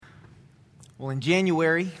Well, in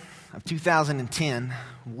January of 2010,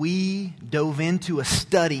 we dove into a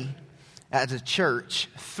study as a church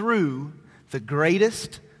through the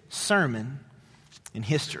greatest sermon in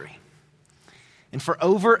history. And for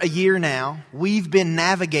over a year now, we've been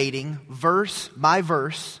navigating verse by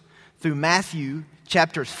verse through Matthew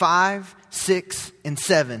chapters 5, 6, and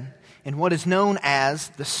 7 in what is known as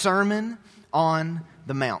the Sermon on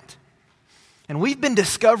the Mount. And we've been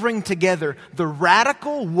discovering together the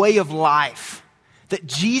radical way of life that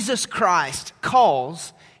Jesus Christ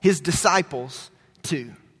calls his disciples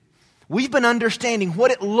to. We've been understanding what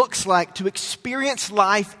it looks like to experience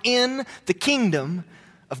life in the kingdom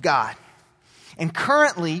of God. And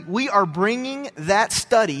currently, we are bringing that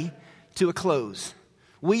study to a close.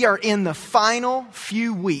 We are in the final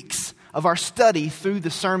few weeks of our study through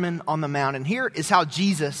the Sermon on the Mount. And here is how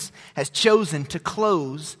Jesus has chosen to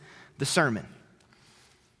close the sermon.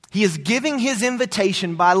 He is giving his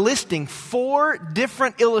invitation by listing 4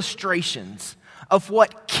 different illustrations of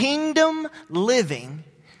what kingdom living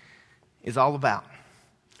is all about.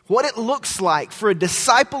 What it looks like for a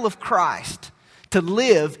disciple of Christ to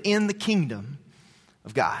live in the kingdom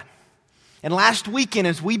of God. And last weekend,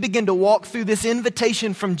 as we begin to walk through this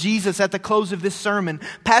invitation from Jesus at the close of this sermon,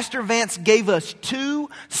 Pastor Vance gave us 2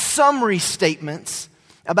 summary statements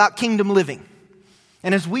about kingdom living.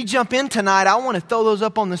 And as we jump in tonight, I want to throw those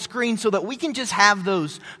up on the screen so that we can just have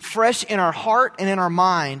those fresh in our heart and in our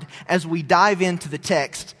mind as we dive into the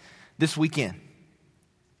text this weekend.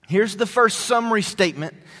 Here's the first summary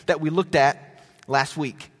statement that we looked at last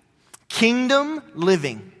week. Kingdom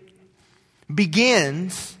living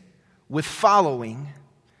begins with following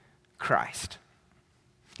Christ.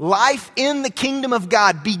 Life in the kingdom of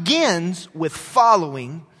God begins with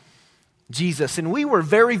following Jesus. And we were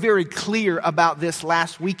very, very clear about this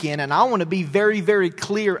last weekend, and I want to be very, very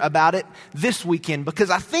clear about it this weekend because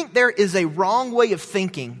I think there is a wrong way of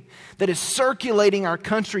thinking that is circulating our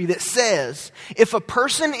country that says if a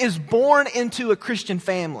person is born into a Christian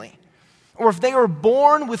family, or if they are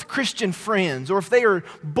born with Christian friends, or if they are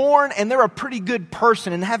born and they're a pretty good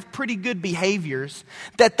person and have pretty good behaviors,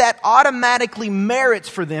 that automatically merits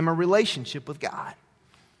for them a relationship with God.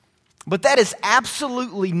 But that is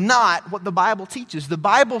absolutely not what the Bible teaches. The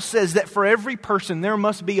Bible says that for every person there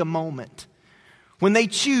must be a moment when they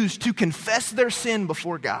choose to confess their sin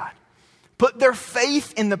before God, put their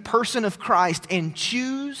faith in the person of Christ, and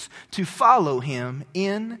choose to follow him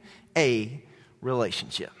in a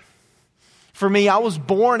relationship. For me, I was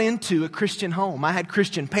born into a Christian home. I had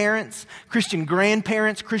Christian parents, Christian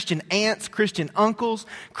grandparents, Christian aunts, Christian uncles,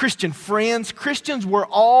 Christian friends. Christians were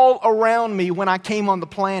all around me when I came on the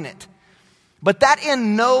planet. But that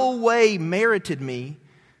in no way merited me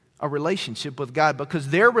a relationship with God because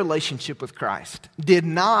their relationship with Christ did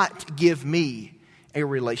not give me a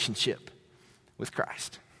relationship with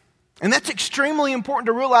Christ. And that's extremely important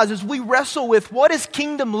to realize as we wrestle with what is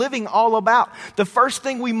kingdom living all about. The first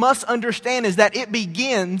thing we must understand is that it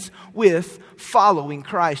begins with following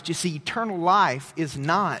Christ. You see, eternal life is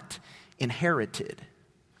not inherited.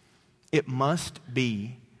 It must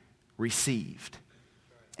be received.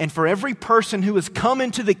 And for every person who has come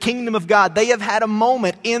into the kingdom of God, they have had a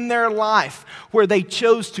moment in their life where they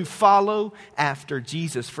chose to follow after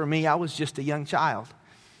Jesus. For me, I was just a young child.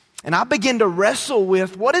 And I began to wrestle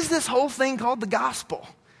with, what is this whole thing called the gospel?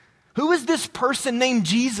 Who is this person named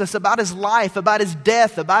Jesus, about his life, about his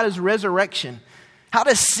death, about his resurrection? How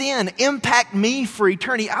does sin impact me for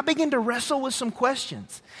eternity? I began to wrestle with some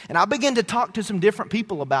questions. And I began to talk to some different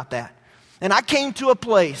people about that. And I came to a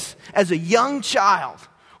place as a young child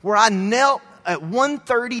where I knelt at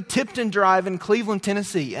 130 Tipton Drive in Cleveland,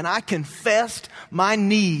 Tennessee, and I confessed my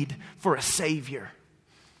need for a Savior.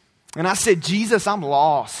 And I said, Jesus, I'm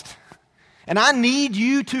lost. And I need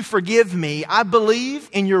you to forgive me. I believe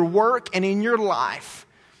in your work and in your life.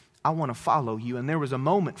 I want to follow you. And there was a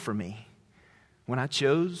moment for me when I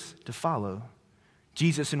chose to follow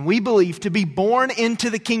Jesus. And we believe to be born into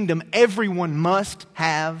the kingdom, everyone must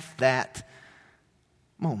have that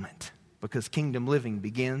moment. Because kingdom living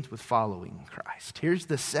begins with following Christ. Here's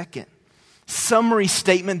the second summary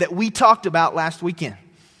statement that we talked about last weekend.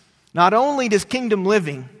 Not only does kingdom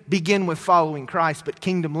living begin with following Christ, but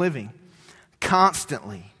kingdom living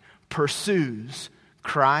constantly pursues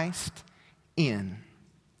Christ in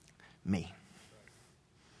me.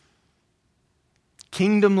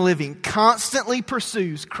 Kingdom living constantly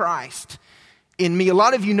pursues Christ in me. A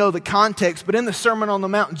lot of you know the context, but in the Sermon on the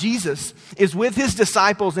Mount, Jesus is with his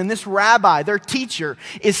disciples, and this rabbi, their teacher,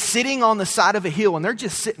 is sitting on the side of a hill, and they're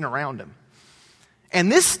just sitting around him.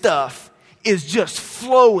 And this stuff is just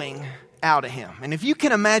flowing out of him. And if you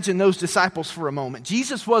can imagine those disciples for a moment,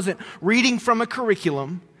 Jesus wasn't reading from a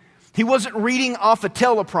curriculum. He wasn't reading off a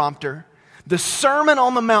teleprompter. The Sermon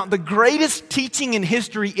on the Mount, the greatest teaching in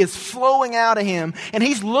history, is flowing out of him. And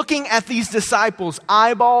he's looking at these disciples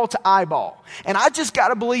eyeball to eyeball. And I just got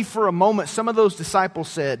to believe for a moment, some of those disciples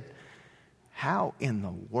said, how in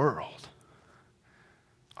the world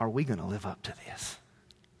are we going to live up to this?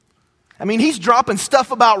 I mean, he's dropping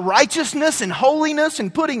stuff about righteousness and holiness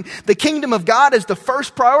and putting the kingdom of God as the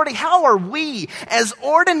first priority. How are we, as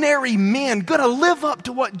ordinary men, going to live up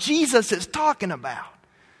to what Jesus is talking about?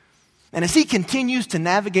 And as he continues to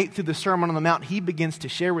navigate through the Sermon on the Mount, he begins to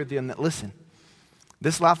share with them that, listen,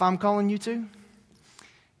 this life I'm calling you to,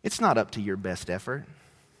 it's not up to your best effort.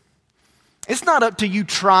 It's not up to you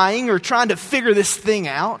trying to figure this thing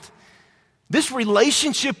out. This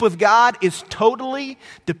relationship with God is totally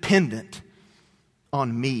dependent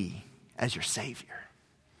on me as your Savior.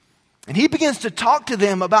 And he begins to talk to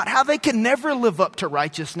them about how they can never live up to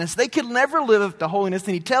righteousness. They can never live up to holiness.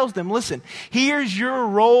 And he tells them, listen, here's your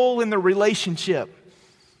role in the relationship.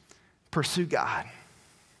 Pursue God.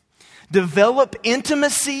 Develop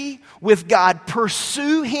intimacy with God.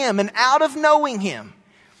 Pursue him. And out of knowing him,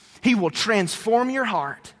 he will transform your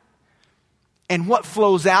heart. And what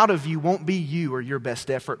flows out of you won't be you or your best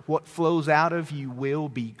effort. What flows out of you will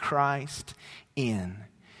be Christ in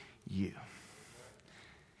you.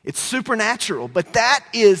 It's supernatural, but that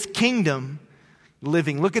is kingdom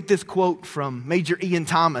living. Look at this quote from Major Ian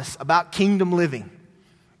Thomas about kingdom living.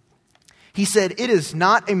 He said, "It is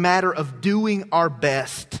not a matter of doing our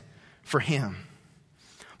best for him,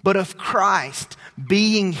 but of Christ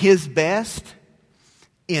being his best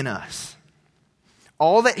in us.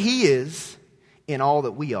 All that he is in all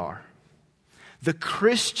that we are. The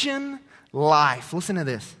Christian life," listen to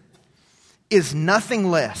this, "is nothing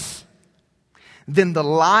less than the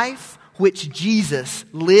life which Jesus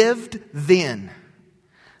lived then,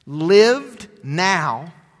 lived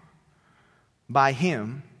now by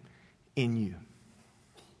him in you."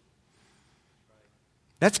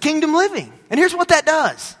 That's kingdom living. And here's what that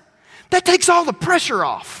does. That takes all the pressure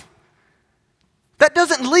off. That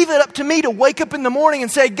doesn't leave it up to me to wake up in the morning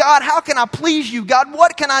and say, God, how can I please you? God,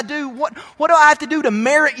 what can I do? What do I have to do to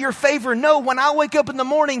merit your favor? No, when I wake up in the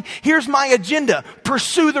morning, here's my agenda.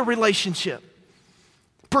 Pursue the relationship.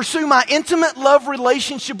 Pursue my intimate love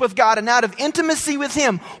relationship with God. And out of intimacy with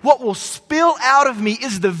him, what will spill out of me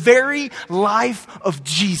is the very life of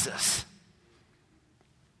Jesus.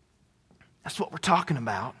 That's what we're talking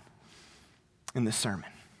about in this sermon.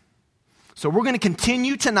 So we're going to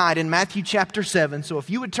continue tonight in Matthew chapter 7. So if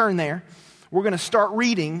you would turn there, we're going to start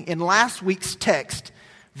reading in last week's text,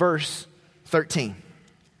 verse 13.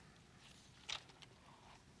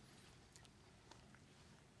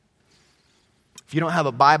 If you don't have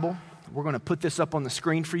a Bible, we're going to put this up on the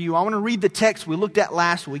screen for you. I want to read the text we looked at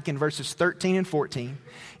last week in verses 13 and 14.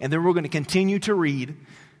 And then we're going to continue to read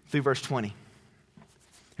through verse 20.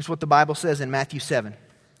 Here's what the Bible says in Matthew 7.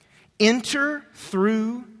 "Enter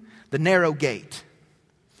through the narrow gate.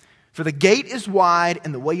 For the gate is wide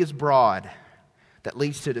and the way is broad that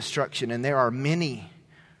leads to destruction, and there are many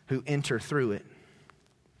who enter through it.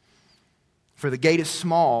 For the gate is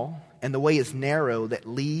small and the way is narrow that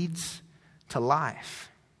leads to life,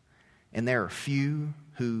 and there are few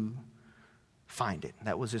who find it."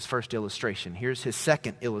 That was his first illustration. Here's his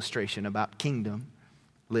second illustration about kingdom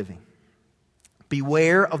living.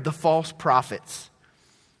 "Beware of the false prophets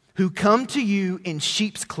who come to you in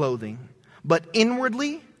sheep's clothing, but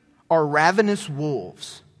inwardly are ravenous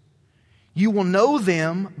wolves. You will know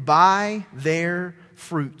them by their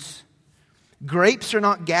fruits. Grapes are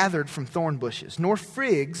not gathered from thorn bushes, nor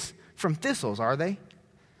figs from thistles, are they?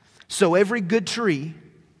 So every good tree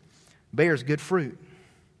bears good fruit,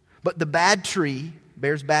 but the bad tree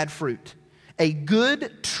bears bad fruit. A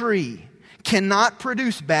good tree cannot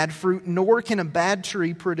produce bad fruit, nor can a bad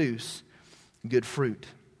tree produce good fruit.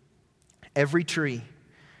 Every tree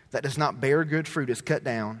that does not bear good fruit is cut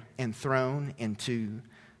down and thrown into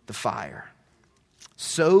the fire.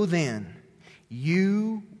 So then,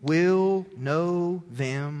 you will know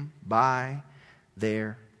them by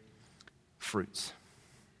their fruits."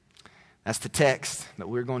 That's the text that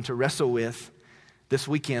we're going to wrestle with this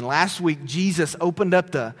weekend. Last week, Jesus opened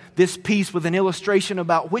up this piece with an illustration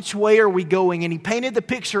about which way are we going, and he painted the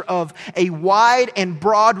picture of a wide and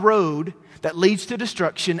broad road that leads to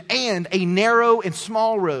destruction and a narrow and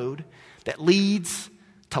small road that leads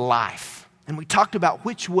to life. And we talked about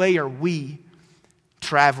which way are we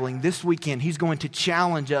traveling. This weekend, he's going to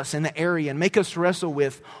challenge us in the area and make us wrestle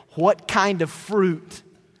with what kind of fruit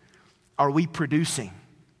are we producing.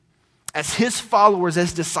 As his followers,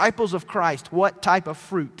 as disciples of Christ, what type of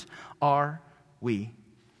fruit are we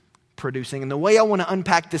producing? And the way I want to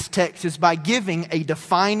unpack this text is by giving a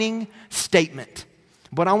defining statement.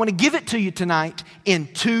 But I want to give it to you tonight in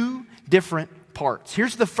two different parts.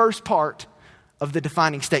 Here's the first part of the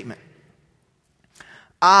defining statement.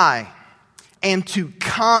 I am to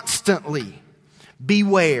constantly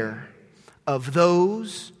beware of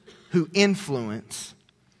those who influence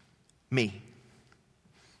me.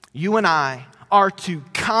 You and I are to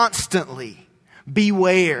constantly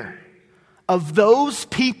beware of those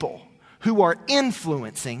people who are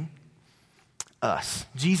influencing us.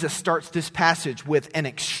 Jesus starts this passage with an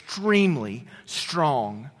extremely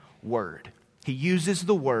strong word. He uses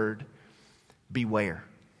the word beware.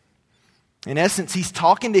 In essence, he's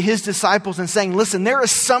talking to his disciples and saying, listen, there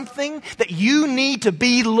is something that you need to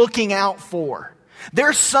be looking out for.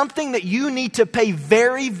 There's something that you need to pay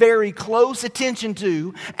very, very close attention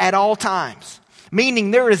to at all times.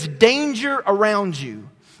 Meaning there is danger around you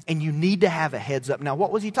and you need to have a heads up. Now,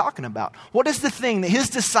 what was he talking about? What is the thing that his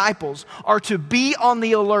disciples are to be on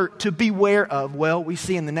the alert, to beware of? Well, we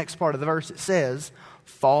see in the next part of the verse, it says,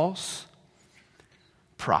 false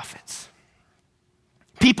prophets.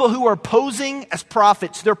 People who are posing as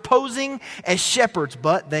prophets, they're posing as shepherds,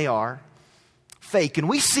 but they are fake. And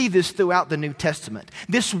we see this throughout the New Testament.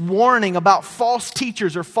 This warning about false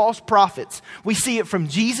teachers or false prophets. We see it from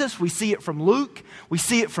Jesus, we see it from Luke, we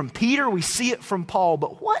see it from Peter, we see it from Paul.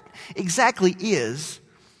 But what exactly is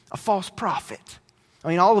a false prophet? I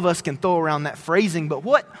mean, all of us can throw around that phrasing, but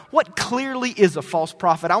what clearly is a false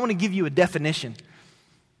prophet? I want to give you a definition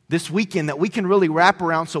this weekend that we can really wrap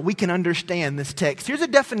around so we can understand this text. Here's a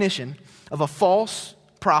definition of a false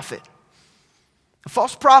prophet. A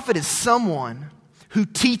false prophet is someone who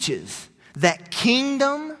teaches that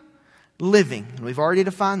kingdom living, and we've already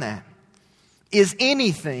defined that, is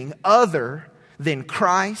anything other than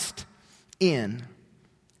Christ in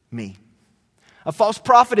me. A false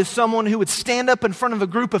prophet is someone who would stand up in front of a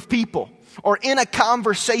group of people or in a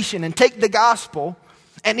conversation and take the gospel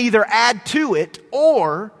and either add to it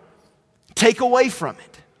or take away from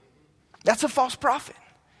it. That's a false prophet.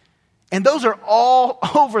 And those are all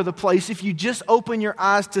over the place if you just open your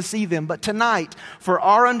eyes to see them. But tonight, for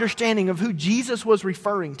our understanding of who Jesus was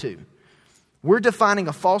referring to, we're defining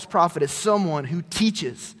a false prophet as someone who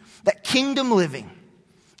teaches that kingdom living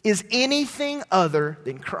is anything other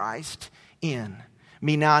than Christ in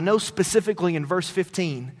me. Now, I know specifically in verse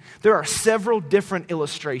 15, there are several different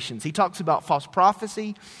illustrations. He talks about false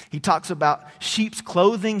prophecy. He talks about sheep's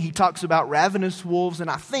clothing. He talks about ravenous wolves. And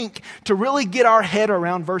I think to really get our head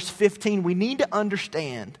around verse 15, we need to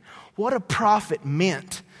understand what a prophet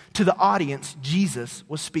meant to the audience Jesus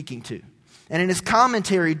was speaking to. And in his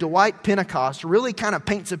commentary, Dwight Pentecost really kind of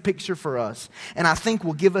paints a picture for us. And I think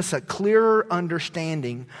will give us a clearer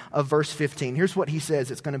understanding of verse 15. Here's what he says.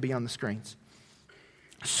 It's going to be on the screens.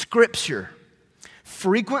 Scripture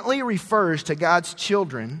frequently refers to God's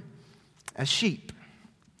children as sheep.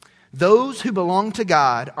 Those who belong to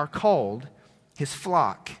God are called his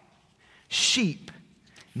flock. Sheep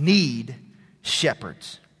need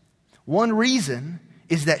shepherds. One reason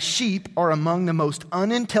is that sheep are among the most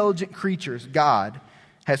unintelligent creatures God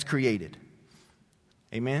has created.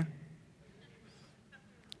 Amen?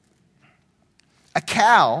 A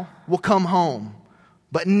cow will come home,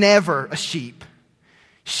 but never a sheep.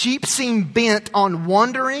 Sheep seem bent on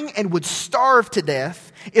wandering and would starve to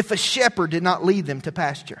death if a shepherd did not lead them to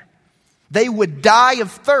pasture. They would die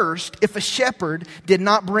of thirst if a shepherd did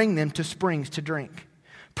not bring them to springs to drink.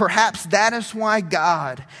 Perhaps that is why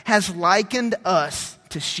God has likened us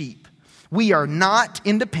to sheep. We are not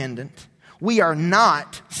independent. We are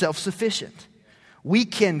not self-sufficient. We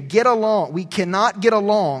cannot get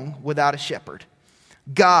along without a shepherd.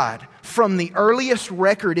 God, from the earliest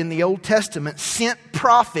record in the Old Testament, sent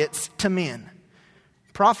prophets to men.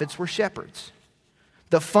 Prophets were shepherds.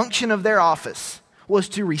 The function of their office was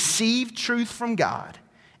to receive truth from God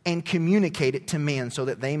and communicate it to men so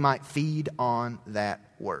that they might feed on that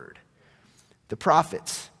word. The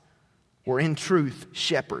prophets were in truth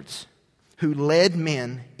shepherds who led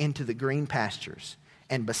men into the green pastures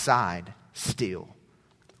and beside still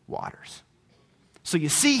waters. So you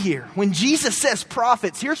see here, when Jesus says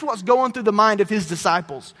prophets, here's what's going through the mind of his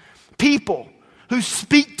disciples. People who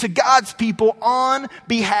speak to God's people on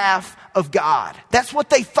behalf of God. That's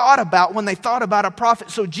what they thought about when they thought about a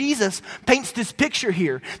prophet. So Jesus paints this picture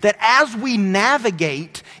here that as we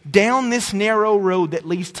navigate down this narrow road that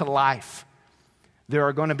leads to life, there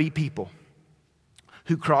are going to be people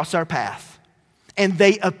who cross our path. And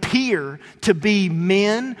they appear to be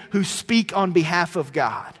men who speak on behalf of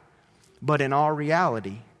God. But in all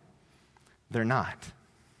reality, they're not.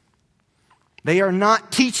 They are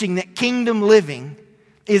not teaching that kingdom living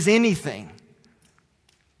is anything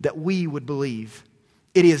that we would believe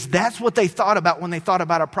it is. That's what they thought about when they thought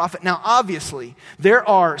about a prophet. Now, obviously, there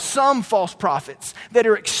are some false prophets that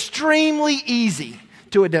are extremely easy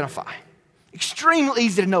to identify. Extremely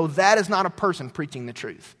easy to know that is not a person preaching the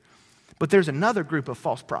truth. But there's another group of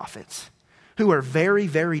false prophets who are very,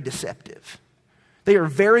 very deceptive. They are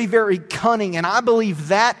very, very cunning, and I believe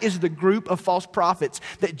that is the group of false prophets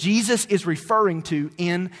that Jesus is referring to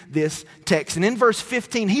in this text. And in verse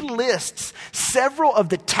 15, he lists several of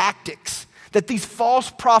the tactics that these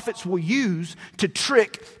false prophets will use to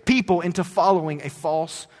trick people into following a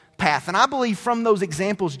false path. And I believe from those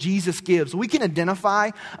examples Jesus gives, we can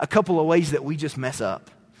identify a couple of ways that we just mess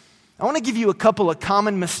up. I want to give you a couple of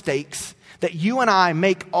common mistakes that you and I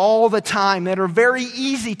make all the time, that are very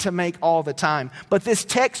easy to make all the time. But this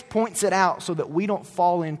text points it out so that we don't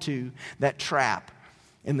fall into that trap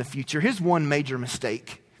in the future. Here's one major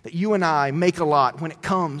mistake that you and I make a lot when it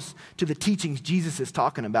comes to the teachings Jesus is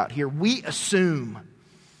talking about here. We assume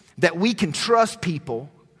that we can trust people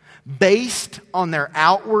based on their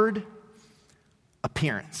outward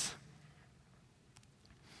appearance.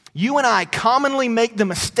 You and I commonly make the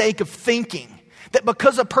mistake of thinking that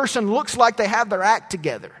because a person looks like they have their act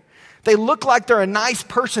together, they look like they're a nice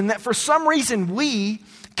person, that for some reason we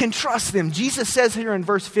can trust them. Jesus says here in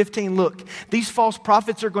verse 15, look, these false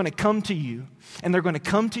prophets are going to come to you, and they're going to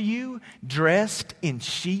come to you dressed in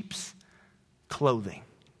sheep's clothing.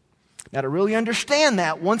 Now, to really understand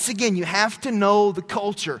that, once again, you have to know the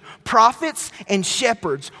culture. Prophets and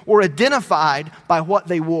shepherds were identified by what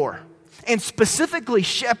they wore. And specifically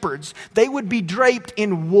shepherds, they would be draped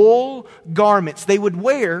in wool garments. They would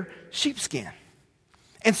wear sheepskin.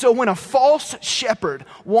 And so when a false shepherd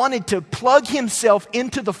wanted to plug himself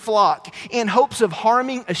into the flock in hopes of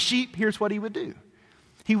harming a sheep, here's what he would do.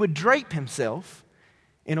 He would drape himself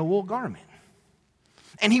in a wool garment.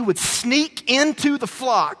 And he would sneak into the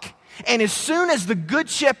flock. And as soon as the good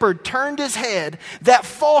shepherd turned his head, that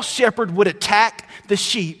false shepherd would attack the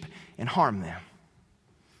sheep and harm them.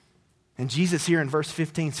 And Jesus here in verse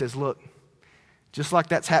 15 says, look, just like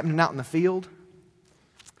that's happening out in the field,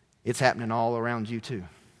 it's happening all around you too.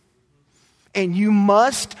 And you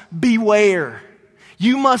must beware.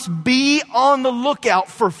 You must be on the lookout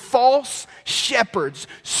for false shepherds,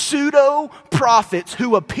 pseudo-prophets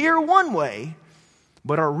who appear one way,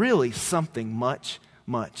 but are really something much,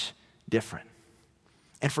 much different.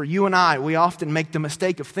 And for you and I, we often make the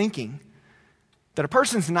mistake of thinking that a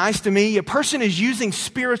person's nice to me, a person is using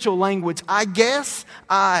spiritual language, I guess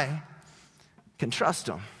I can trust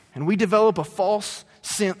them. And we develop a false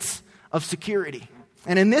sense of security.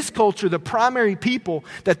 And in this culture, the primary people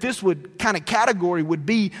that this would kind of category would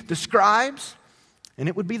be the scribes, and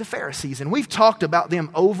it would be the Pharisees. And we've talked about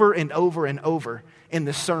them over and over and over in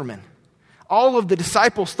this sermon. All of the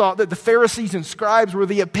disciples thought that the Pharisees and scribes were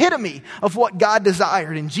the epitome of what God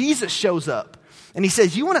desired. And Jesus shows up and he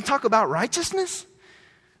says, you want to talk about righteousness?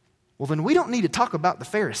 Well, then we don't need to talk about the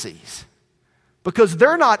Pharisees, because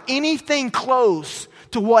they're not anything close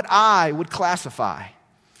to what I would classify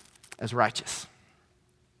as righteous.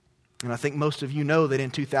 And I think most of you know that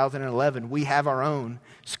in 2011, we have our own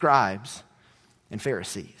scribes and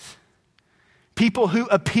Pharisees. People who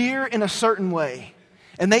appear in a certain way,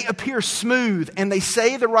 and they appear smooth, and they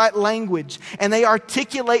say the right language, and they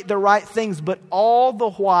articulate the right things, but all the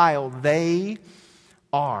while they're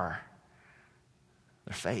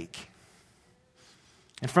fake.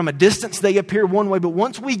 And from a distance they appear one way, but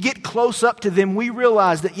once we get close up to them, we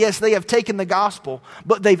realize that yes, they have taken the gospel,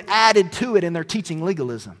 but they've added to it and they're teaching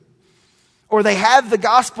legalism. Or they have the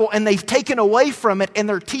gospel and they've taken away from it and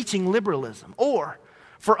they're teaching liberalism. Or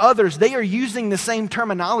for others, they are using the same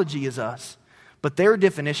terminology as us, but their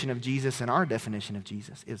definition of Jesus and our definition of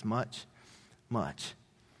Jesus is much, much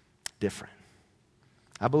different.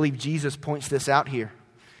 I believe Jesus points this out here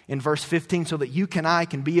in verse 15 so that you and I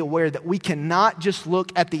can be aware that we cannot just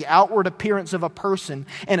look at the outward appearance of a person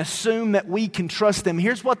and assume that we can trust them.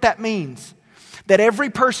 Here's what that means. That every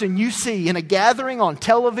person you see in a gathering on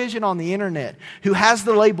television, on the internet, who has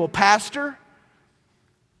the label pastor,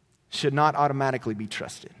 should not automatically be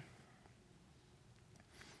trusted.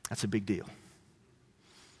 That's a big deal.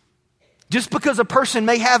 Just because a person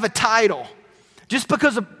may have a title, just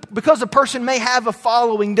because a person may have a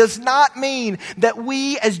following, does not mean that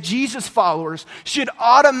we as Jesus followers should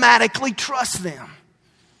automatically trust them.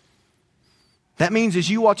 That means as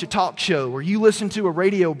you watch a talk show or you listen to a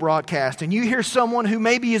radio broadcast and you hear someone who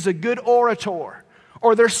maybe is a good orator,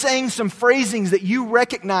 or they're saying some phrasings that you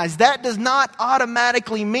recognize, that does not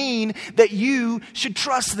automatically mean that you should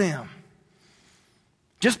trust them.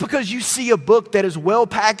 Just because you see a book that is well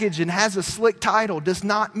packaged and has a slick title does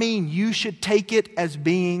not mean you should take it as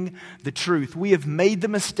being the truth. We have made the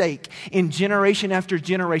mistake in generation after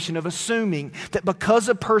generation of assuming that because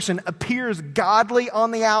a person appears godly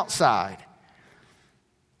on the outside,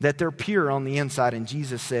 that they're pure on the inside. And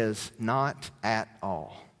Jesus says, not at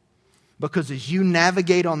all. Because as you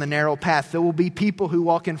navigate on the narrow path, there will be people who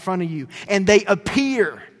walk in front of you and they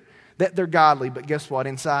appear that they're godly, but guess what?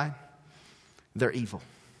 Inside, they're evil.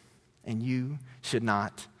 And you should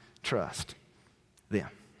not trust them.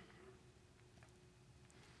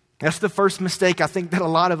 That's the first mistake I think that a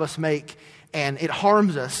lot of us make, and it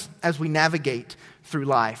harms us as we navigate through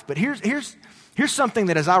life. But here's something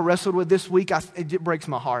that as I wrestled with this week, it breaks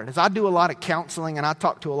my heart. As I do a lot of counseling and I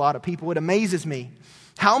talk to a lot of people, it amazes me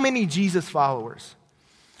how many Jesus followers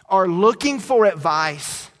are looking for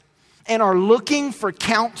advice and are looking for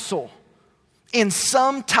counsel in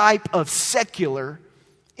some type of secular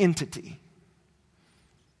entity.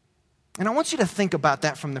 And I want you to think about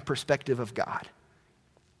that from the perspective of God.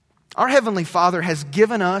 Our Heavenly Father has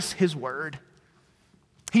given us His Word.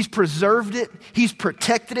 He's preserved it. He's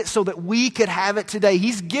protected it so that we could have it today.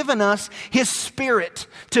 He's given us His Spirit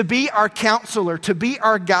to be our counselor, to be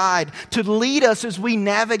our guide, to lead us as we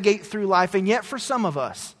navigate through life. And yet for some of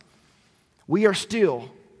us, we are still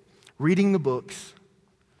reading the books,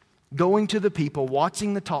 going to the people,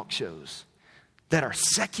 watching the talk shows that are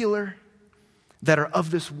secular, that are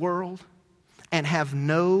of this world, and have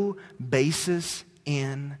no basis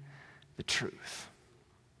in the truth.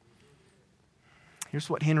 Here's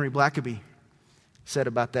what Henry Blackaby said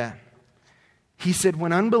about that. He said,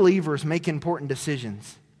 when unbelievers make important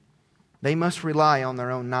decisions, they must rely on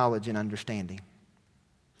their own knowledge and understanding.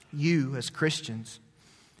 You, as Christians,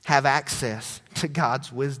 have access to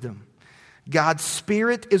God's wisdom. God's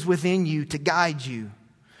Spirit is within you to guide you.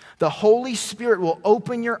 The Holy Spirit will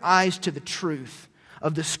open your eyes to the truth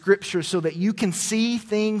of the Scripture so that you can see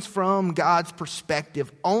things from God's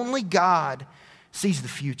perspective. Only God sees the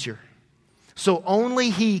future. So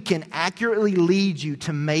only He can accurately lead you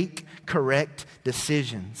to make correct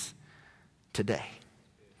decisions today.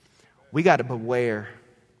 We got to beware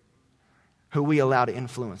who we allow to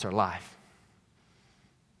influence our life.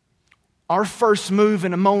 Our first move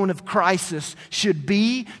in a moment of crisis should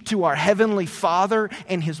be to our Heavenly Father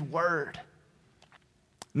and His Word.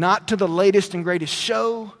 Not to the latest and greatest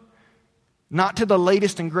show, not to the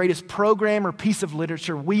latest and greatest program or piece of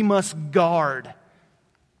literature. We must guard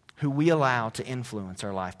who we allow to influence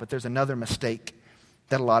our life. But there's another mistake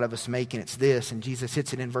that a lot of us make, and it's this, and Jesus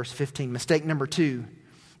hits it in verse 15. Mistake number 2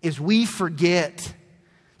 is we forget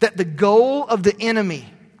that the goal of the enemy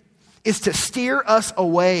is to steer us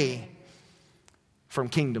away from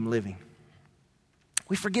kingdom living.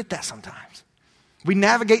 We forget that sometimes. We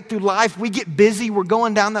navigate through life, we get busy, we're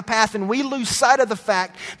going down the path, and we lose sight of the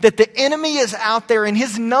fact that the enemy is out there and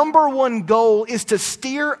his number one goal is to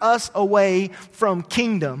steer us away from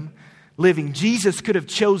kingdom living. Jesus could have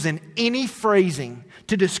chosen any phrasing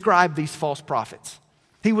to describe these false prophets.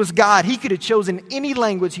 He was God. He could have chosen any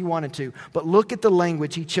language He wanted to, but look at the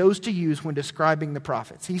language He chose to use when describing the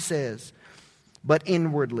prophets. He says, but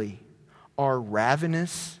inwardly are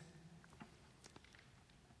ravenous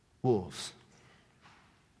wolves.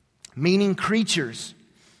 Meaning creatures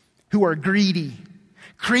who are greedy,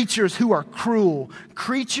 creatures who are cruel,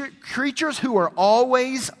 creatures who are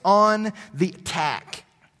always on the attack.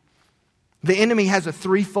 The enemy has a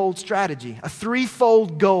threefold strategy, a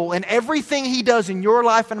threefold goal, and everything he does in your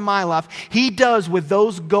life and my life, he does with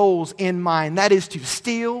those goals in mind. That is to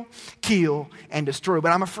steal, kill, and destroy.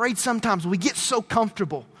 But I'm afraid sometimes we get so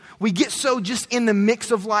comfortable. We get so just in the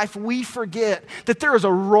mix of life, we forget that there is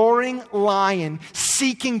a roaring lion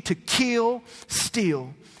seeking to kill,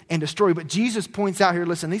 steal, and destroy. But Jesus points out here,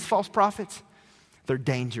 listen, these false prophets, they're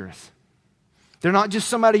dangerous. They're not just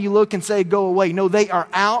somebody you look and say, go away. No, they are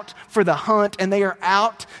out for the hunt and they are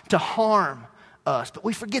out to harm us. But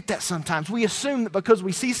we forget that sometimes. We assume that because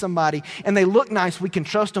we see somebody and they look nice, we can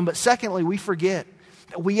trust them. But secondly, we forget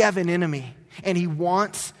that we have an enemy and he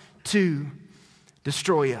wants to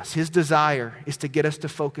destroy us. His desire is to get us to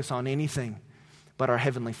focus on anything but our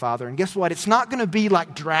Heavenly Father. And guess what? It's not going to be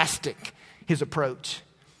like drastic, his approach.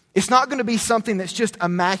 It's not going to be something that's just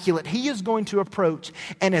immaculate. He is going to approach,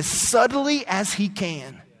 and as subtly as he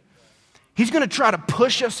can, he's going to try to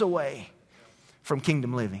push us away from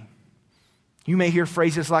kingdom living. You may hear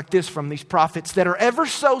phrases like this from these prophets that are ever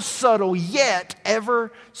so subtle, yet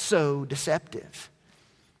ever so deceptive.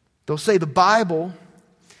 They'll say the Bible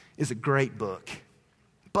is a great book,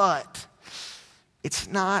 but it's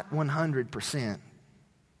not 100%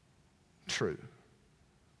 true.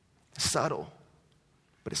 Subtle.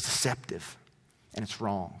 but it's deceptive and it's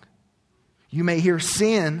wrong. You may hear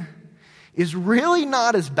sin is really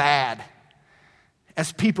not as bad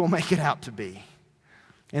as people make it out to be.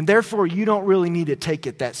 And therefore, you don't really need to take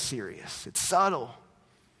it that serious. It's subtle.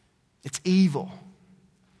 It's evil.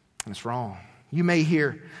 And it's wrong. You may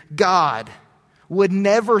hear God would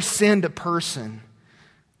never send a person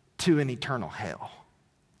to an eternal hell.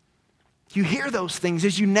 You hear those things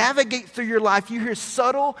as you navigate through your life. You hear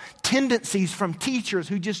subtle tendencies from teachers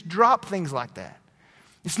who just drop things like that.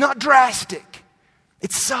 It's not drastic.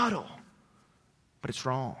 It's subtle. But it's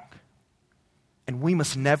wrong. And we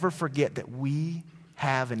must never forget that we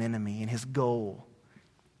have an enemy, and his goal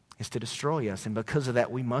is to destroy us. And because of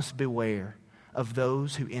that, we must beware of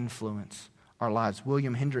those who influence our lives.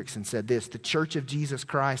 William Hendrickson said this: the Church of Jesus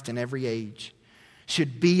Christ in every age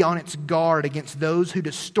should be on its guard against those who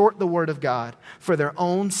distort the Word of God for their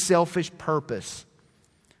own selfish purpose.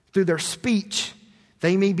 Through their speech,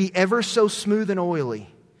 they may be ever so smooth and oily.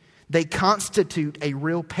 They constitute a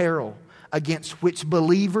real peril against which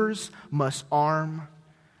believers must arm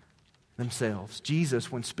themselves. Jesus,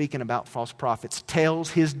 when speaking about false prophets,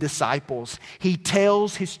 tells his disciples, he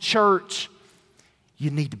tells his church,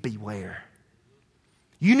 you need to beware.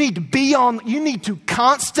 You need to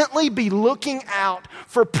constantly be looking out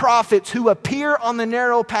for prophets who appear on the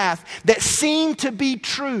narrow path that seem to be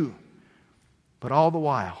true, but all the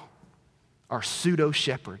while are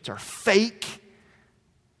pseudo-shepherds, are fake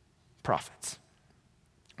prophets.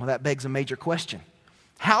 Well, that begs a major question.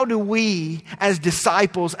 How do we, as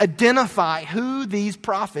disciples, identify who these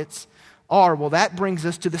prophets are? Well, that brings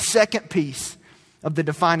us to the second piece of the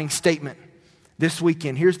defining statement this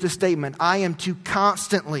weekend. Here's the statement: I am to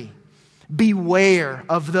constantly beware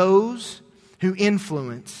of those who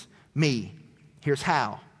influence me. Here's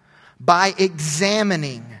how: by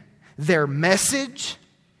examining their message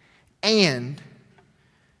and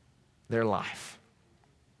their life.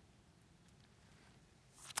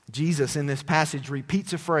 Jesus in this passage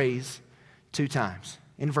repeats a phrase 2 times.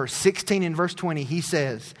 In verse 16 and verse 20, he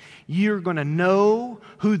says, you're going to know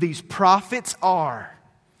who these prophets are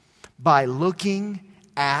by looking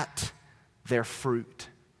at their fruit.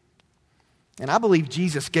 And I believe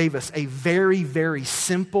Jesus gave us a very, very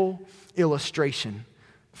simple illustration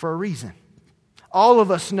for a reason. All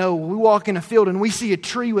of us know when we walk in a field and we see a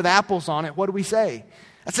tree with apples on it, what do we say?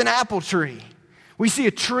 That's an apple tree. We see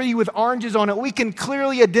a tree with oranges on it. We can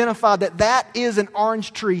clearly identify that that is an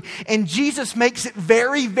orange tree. And Jesus makes it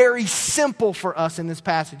very, very simple for us in this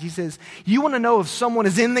passage. He says, you want to know if someone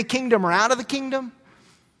is in the kingdom or out of the kingdom?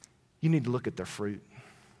 You need to look at their fruit.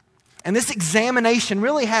 And this examination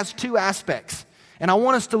really has 2 aspects. And I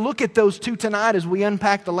want us to look at those 2 tonight as we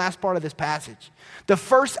unpack the last part of this passage. The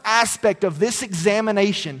first aspect of this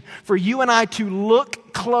examination for you and I to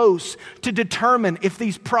look close to determine if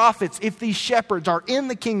these prophets, if these shepherds are in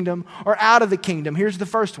the kingdom or out of the kingdom. Here's the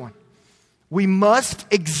first one. We must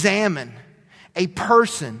examine a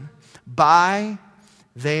person by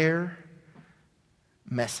their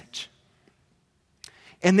message.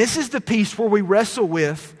 And this is the piece where we wrestle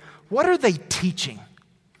with, what are they teaching?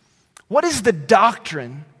 What is the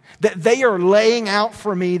doctrine that they are laying out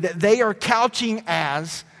for me, that they are couching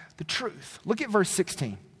as the truth? Look at verse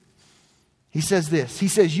 16. He says this. He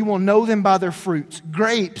says, you will know them by their fruits.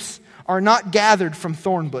 Grapes are not gathered from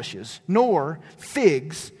thorn bushes, nor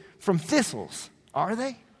figs from thistles, are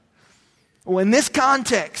they? Well, in this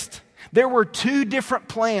context, there were 2 different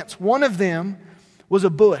plants. One of them was a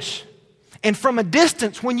bush. And from a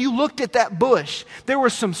distance, when you looked at that bush, there were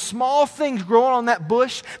some small things growing on that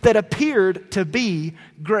bush that appeared to be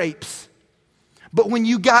grapes. But when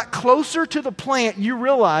you got closer to the plant, you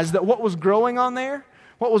realized that what was growing on there,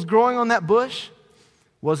 what was growing on that bush,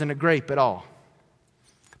 wasn't a grape at all.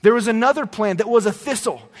 There was another plant that was a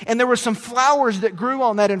thistle, and there were some flowers that grew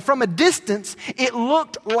on that, and from a distance, it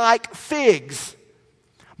looked like figs.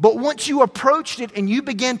 But once you approached it and you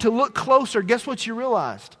began to look closer, guess what you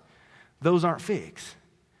realized? Those aren't figs.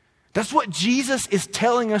 That's what Jesus is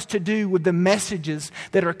telling us to do with the messages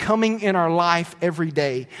that are coming in our life every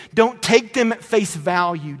day. Don't take them at face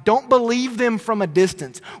value. Don't believe them from a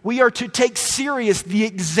distance. We are to take serious the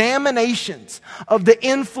examinations of the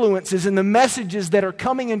influences and the messages that are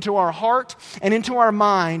coming into our heart and into our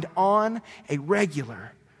mind on a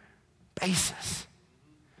regular basis.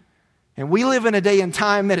 And we live in a day and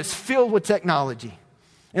time that is filled with technology.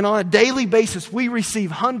 And on a daily basis, we receive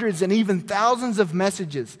hundreds and even thousands of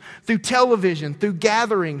messages through television, through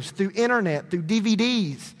gatherings, through internet, through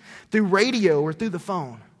DVDs, through radio, or through the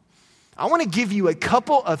phone. I want to give you a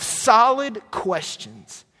couple of solid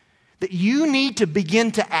questions that you need to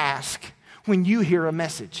begin to ask when you hear a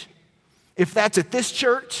message. if that's at this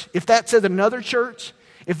church, if that's at another church,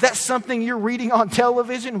 if that's something you're reading on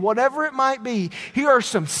television, whatever it might be, here are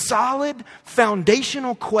some solid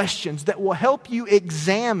foundational questions that will help you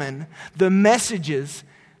examine the messages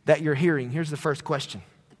that you're hearing. Here's the first question.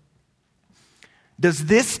 Does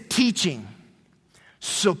this teaching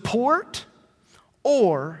support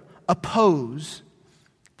or oppose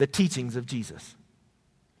the teachings of Jesus?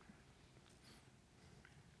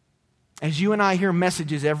 As you and I hear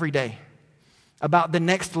messages every day about the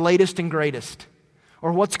next latest and greatest,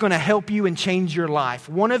 or what's going to help you and change your life,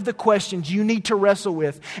 one of the questions you need to wrestle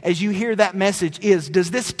with as you hear that message is, does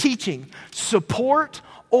this teaching support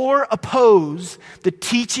or oppose the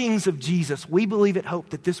teachings of Jesus? We believe at Hope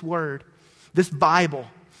that this Word, this Bible,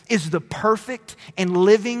 is the perfect and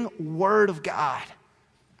living Word of God.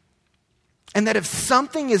 And that if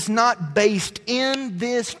something is not based in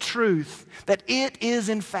this truth, that it is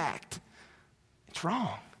in fact, it's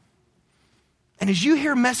wrong. And as you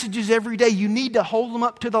hear messages every day, you need to hold them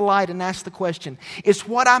up to the light and ask the question, is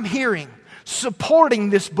what I'm hearing supporting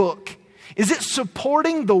this book? Is it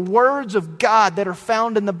supporting the words of God that are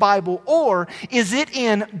found in the Bible, or is it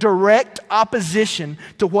in direct opposition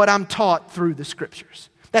to what I'm taught through the Scriptures?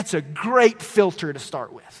 That's a great filter to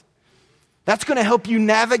start with. That's going to help you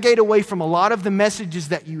navigate away from a lot of the messages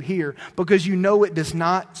that you hear because you know it does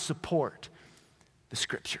not support the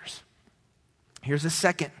Scriptures. Here's a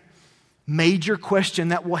second major question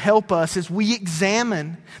that will help us as we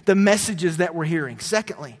examine the messages that we're hearing.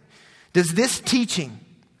 Secondly, does this teaching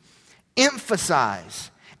emphasize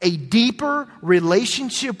a deeper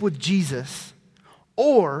relationship with Jesus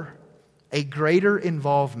or a greater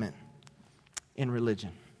involvement in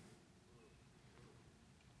religion?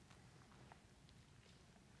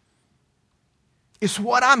 Is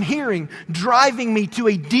what I'm hearing driving me to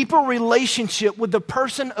a deeper relationship with the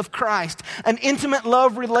person of Christ, an intimate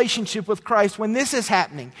love relationship with Christ? When this is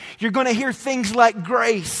happening, you're going to hear things like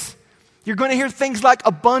grace. You're going to hear things like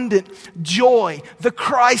abundant joy, the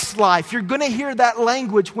Christ life. You're going to hear that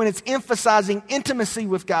language when it's emphasizing intimacy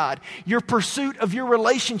with God, your pursuit of your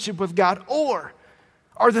relationship with God. Or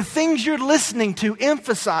are the things you're listening to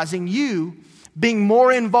emphasizing you being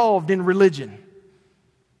more involved in religion?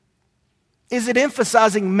 Is it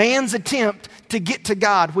emphasizing man's attempt to get to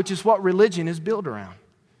God, which is what religion is built around?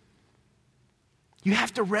 You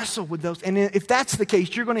have to wrestle with those. And if that's the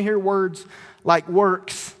case, you're going to hear words like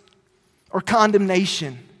works or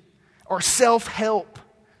condemnation or self-help.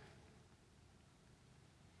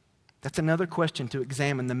 That's another question to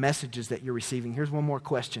examine the messages that you're receiving. Here's one more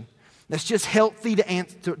question that's just healthy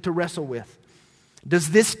to wrestle with.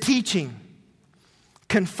 Does this teaching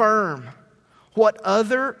confirm what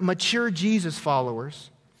other mature Jesus followers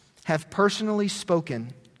have personally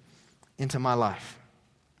spoken into my life?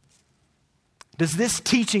 Does this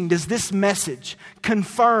teaching, does this message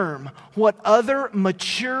confirm what other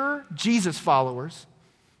mature Jesus followers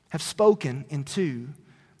have spoken into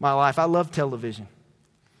my life? I love television,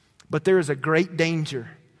 but there is a great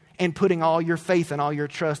danger in putting all your faith and all your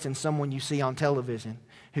trust in someone you see on television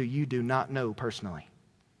who you do not know personally.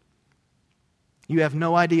 You have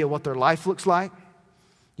no idea what their life looks like.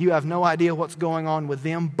 You have no idea what's going on with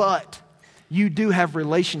them, but you do have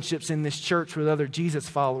relationships in this church with other Jesus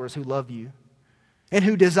followers who love you and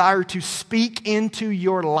who desire to speak into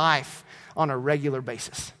your life on a regular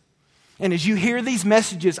basis. And as you hear these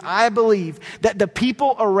messages, I believe that the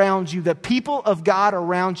people around you, the people of God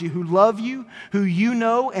around you who love you, who you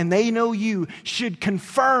know and they know you, should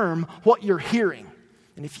confirm what you're hearing.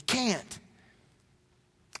 And if you can't,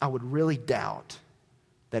 I would really doubt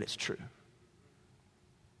that it's true.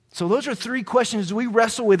 So those are three questions we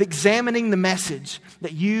wrestle with examining the message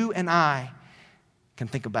that you and I can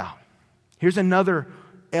think about. Here's another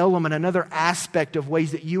element, another aspect of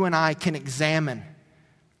ways that you and I can examine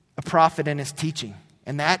a prophet and his teaching.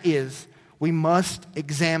 And that is, we must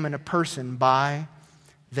examine a person by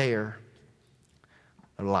their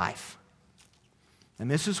life. And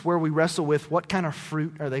this is where we wrestle with what kind of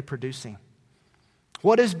fruit are they producing?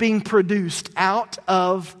 What is being produced out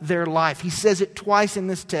of their life? He says it twice in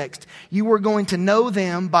this text. You are going to know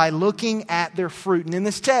them by looking at their fruit. And in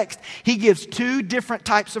this text, he gives two different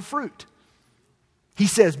types of fruit. He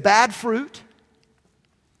says bad fruit,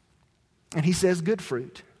 and he says good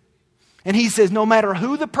fruit. And he says no matter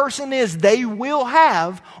who the person is, they will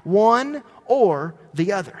have one or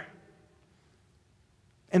the other.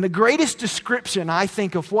 And the greatest description, I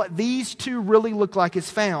think, of what these two really look like is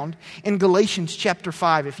found in Galatians chapter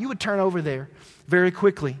 5. If you would turn over there very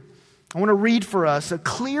quickly, I want to read for us a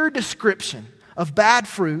clear description of bad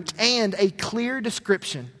fruit and a clear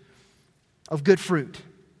description of good fruit.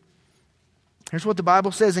 Here's what the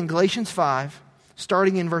Bible says in Galatians 5,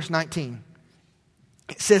 starting in verse 19.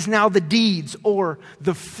 It says, now the deeds or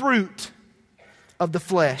the fruit of the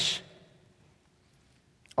flesh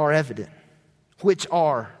are evident, which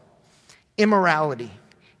are immorality,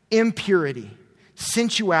 impurity,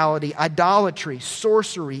 sensuality, idolatry,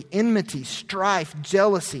 sorcery, enmity, strife,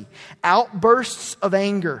 jealousy, outbursts of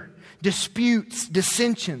anger, disputes,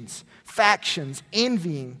 dissensions, factions,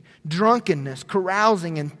 envying, drunkenness,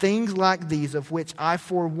 carousing, and things like these, of which I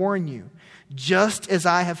forewarn you, just as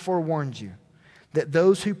I have forewarned you, that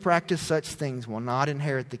those who practice such things will not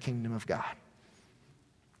inherit the kingdom of God.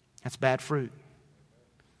 That's bad fruit.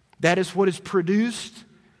 That is what is produced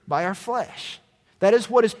by our flesh. That is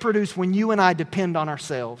what is produced when you and I depend on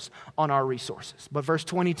ourselves, on our resources. But verse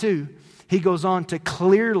 22, he goes on to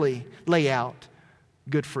clearly lay out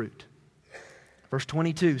good fruit. Verse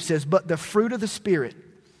 22 says, but the fruit of the Spirit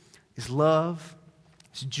is love,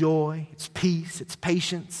 it's joy, it's peace, it's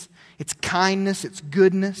patience, it's kindness, it's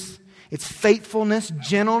goodness, it's faithfulness,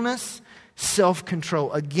 gentleness,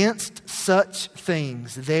 self-control. Against such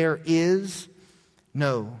things there is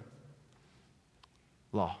no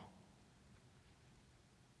law.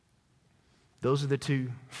 Those are the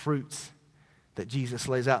two fruits that Jesus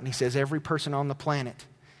lays out. And he says every person on the planet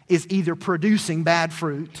is either producing bad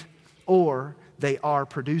fruit or they are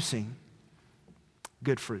producing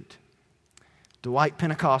good fruit. Dwight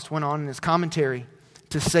Pentecost went on in his commentary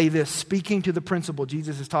to say this, speaking to the principle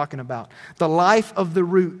Jesus is talking about. The life of the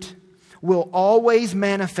root will always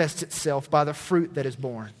manifest itself by the fruit that is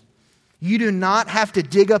born. You do not have to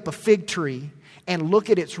dig up a fig tree and look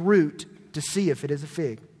at its root to see if it is a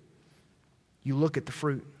fig. You look at the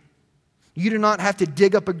fruit. You do not have to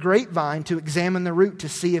dig up a grapevine to examine the root to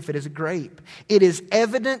see if it is a grape. It is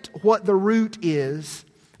evident what the root is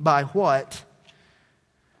by what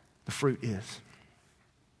the fruit is.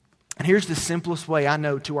 And here's the simplest way I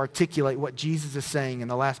know to articulate what Jesus is saying in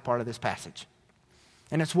the last part of this passage.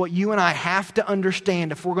 And it's what you and I have to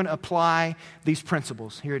understand if we're going to apply these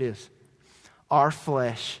principles. Here it is. Our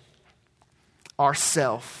flesh, our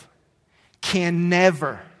self, can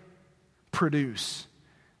never produce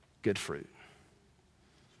good fruit.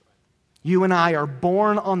 You and I are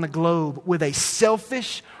born on the globe with a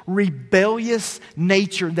selfish, rebellious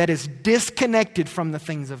nature that is disconnected from the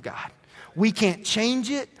things of God. We can't change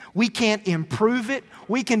it. We can't improve it.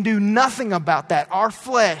 We can do nothing about that. Our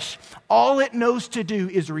flesh, all it knows to do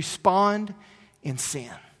is respond in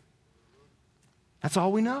sin. That's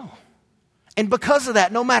all we know. And because of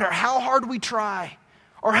that, no matter how hard we try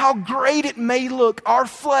or how great it may look, our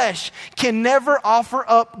flesh can never offer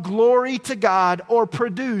up glory to God or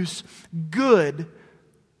produce good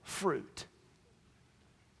fruit.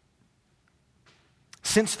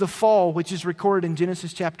 Since the fall, which is recorded in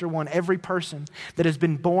Genesis chapter 1, every person that has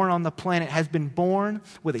been born on the planet has been born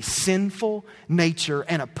with a sinful nature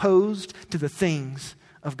and opposed to the things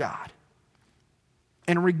of God.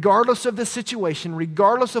 And regardless of the situation,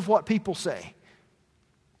 regardless of what people say,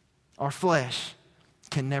 our flesh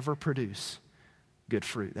can never produce good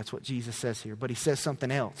fruit. That's what Jesus says here. But he says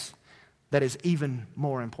something else that is even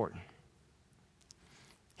more important.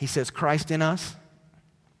 He says Christ in us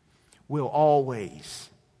will always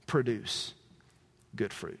produce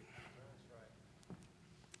good fruit.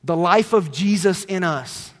 The life of Jesus in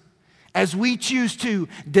us, as we choose to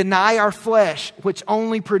deny our flesh, which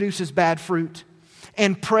only produces bad fruit,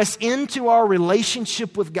 and press into our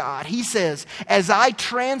relationship with God, he says, as I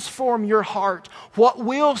transform your heart, what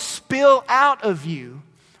will spill out of you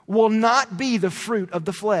will not be the fruit of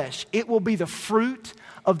the flesh. It will be the fruit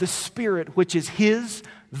of the Spirit, which is his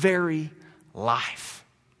very life.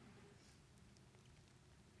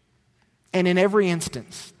 And in every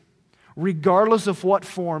instance, regardless of what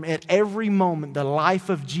form, at every moment, the life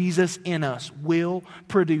of Jesus in us will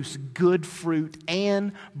produce good fruit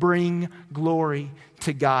and bring glory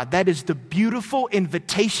to God. That is the beautiful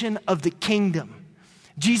invitation of the kingdom.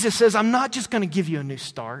 Jesus says, I'm not just going to give you a new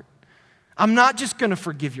start. I'm not just going to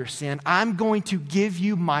forgive your sin. I'm going to give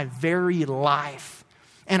you my very life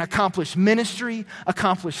and accomplish ministry,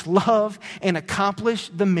 accomplish love, and accomplish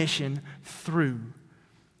the mission through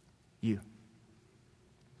you.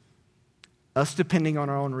 Us depending on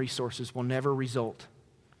our own resources will never result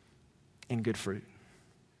in good fruit.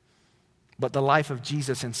 But the life of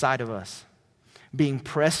Jesus inside of us, being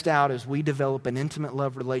pressed out as we develop an intimate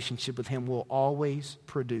love relationship with him, will always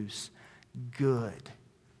produce good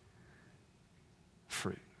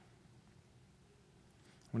fruit.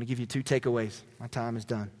 I want to give you two takeaways. My time is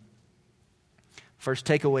done. First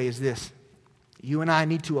takeaway is this. You and I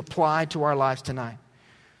need to apply to our lives tonight.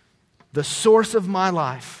 The source of my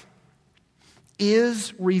life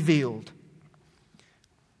is revealed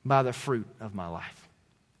by the fruit of my life.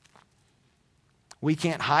 We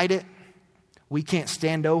can't hide it. We can't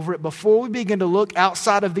stand over it. Before we begin to look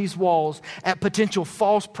outside of these walls at potential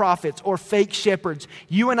false prophets or fake shepherds,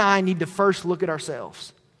 you and I need to first look at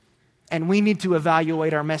ourselves. And we need to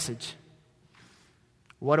evaluate our message.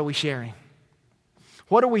 What are we sharing?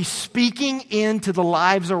 What are we speaking into the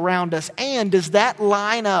lives around us? And does that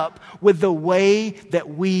line up with the way that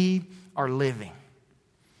we are living?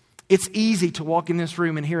 It's easy to walk in this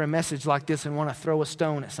room and hear a message like this and want to throw a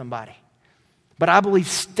stone at somebody. But I believe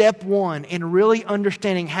step one in really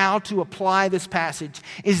understanding how to apply this passage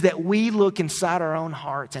is that we look inside our own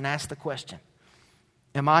hearts and ask the question,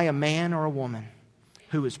 am I a man or a woman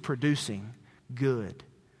who is producing good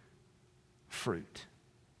fruit?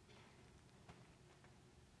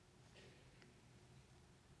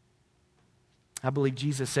 I believe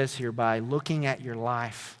Jesus says here, by looking at your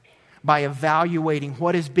life, by evaluating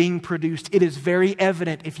what is being produced, it is very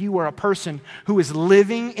evident if you are a person who is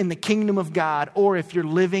living in the kingdom of God or if you're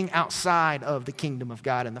living outside of the kingdom of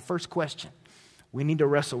God. And the first question we need to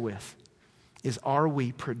wrestle with is, are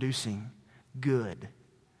we producing good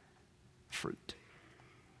fruit?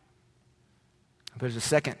 There's a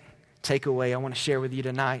second takeaway I want to share with you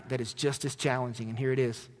tonight that is just as challenging, and here it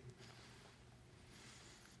is.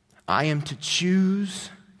 I am to choose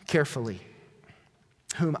carefully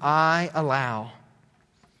whom I allow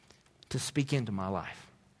to speak into my life.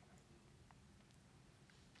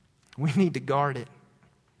 We need to guard it.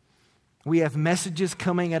 We have messages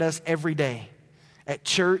coming at us every day, at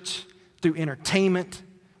church, through entertainment,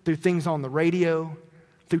 through things on the radio,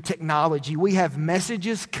 through technology. We have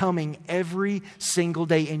messages coming every single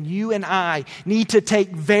day, and you and I need to take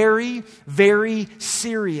very, very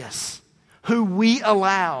serious who we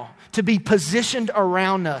allow to be positioned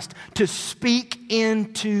around us to speak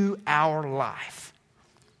into our life.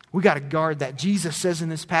 We got to guard that. Jesus says in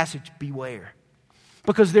this passage, beware.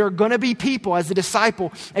 Because there are going to be people, as a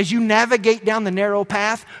disciple, as you navigate down the narrow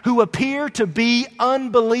path, who appear to be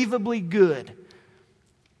unbelievably good,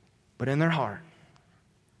 but in their heart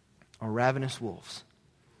are ravenous wolves.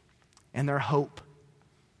 And their hope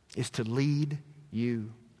is to lead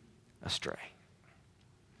you astray.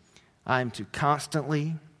 I am to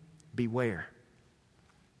constantly beware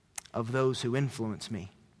of those who influence me.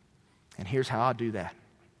 And here's how I do that.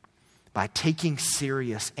 By taking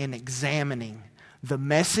serious and examining the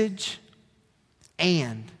message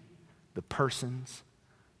and the person's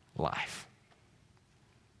life.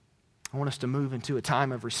 I want us to move into a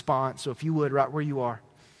time of response. So if you would, right where you are,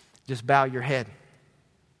 just bow your head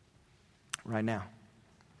right now.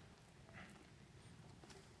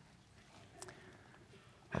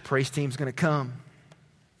 Our praise team's going to come.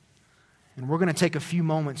 And we're going to take a few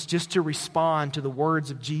moments just to respond to the words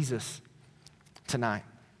of Jesus tonight.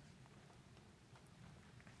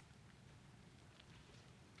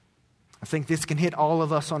 I think this can hit all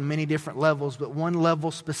of us on many different levels, but one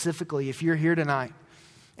level specifically, if you're here tonight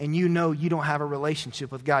and you know you don't have a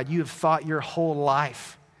relationship with God, you have thought your whole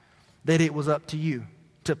life that it was up to you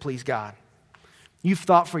to please God. You've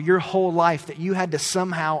thought for your whole life that you had to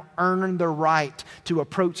somehow earn the right to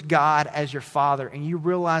approach God as your Father. And you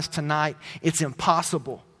realize tonight it's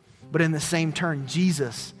impossible. But in the same turn,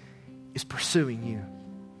 Jesus is pursuing you.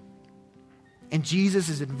 And Jesus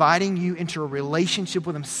is inviting you into a relationship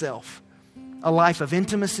with Himself. A life of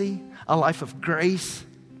intimacy, a life of grace,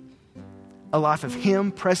 a life of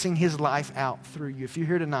Him pressing His life out through you. If you're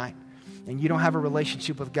here tonight and you don't have a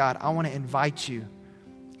relationship with God, I want to invite you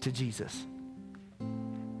to Jesus.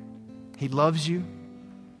 He loves you.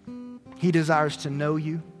 He desires to know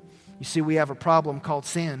you. You see, we have a problem called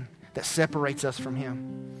sin that separates us from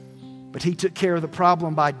Him. But He took care of the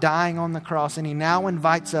problem by dying on the cross, and He now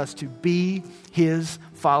invites us to be His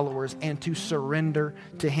followers and to surrender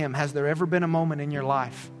to Him. Has there ever been a moment in your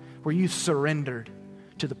life where you surrendered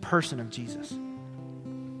to the person of Jesus?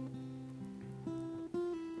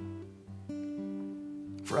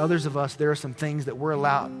 For others of us, there are some things that we're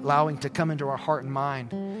allowing to come into our heart and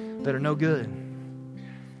mind that are no good.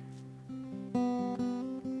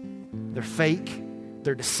 They're fake,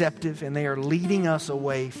 they're deceptive, and they are leading us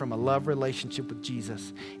away from a love relationship with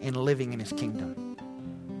Jesus and living in His kingdom.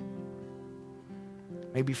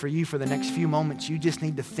 Maybe for you, for the next few moments, you just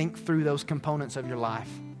need to think through those components of your life.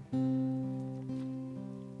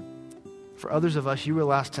 For others of us, you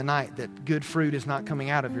realize tonight that good fruit is not coming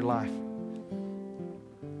out of your life.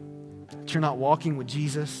 That you're not walking with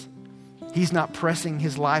Jesus. He's not pressing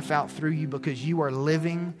His life out through you because you are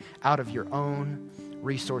living out of your own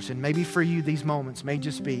resource. And maybe for you, these moments may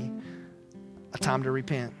just be a time to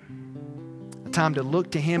repent. A time to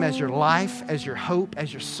look to Him as your life, as your hope,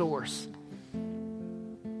 as your source.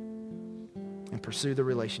 pursue the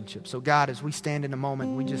relationship. So God, as we stand in a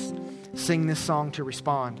moment, we just sing this song to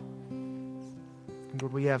respond.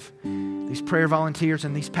 Lord, we have these prayer volunteers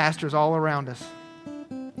and these pastors all around us.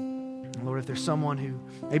 And Lord, if there's someone who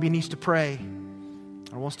maybe needs to pray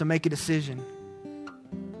or wants to make a decision,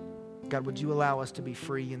 God, would you allow us to be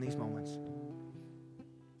free in these moments?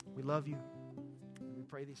 We love you. We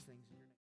pray these things.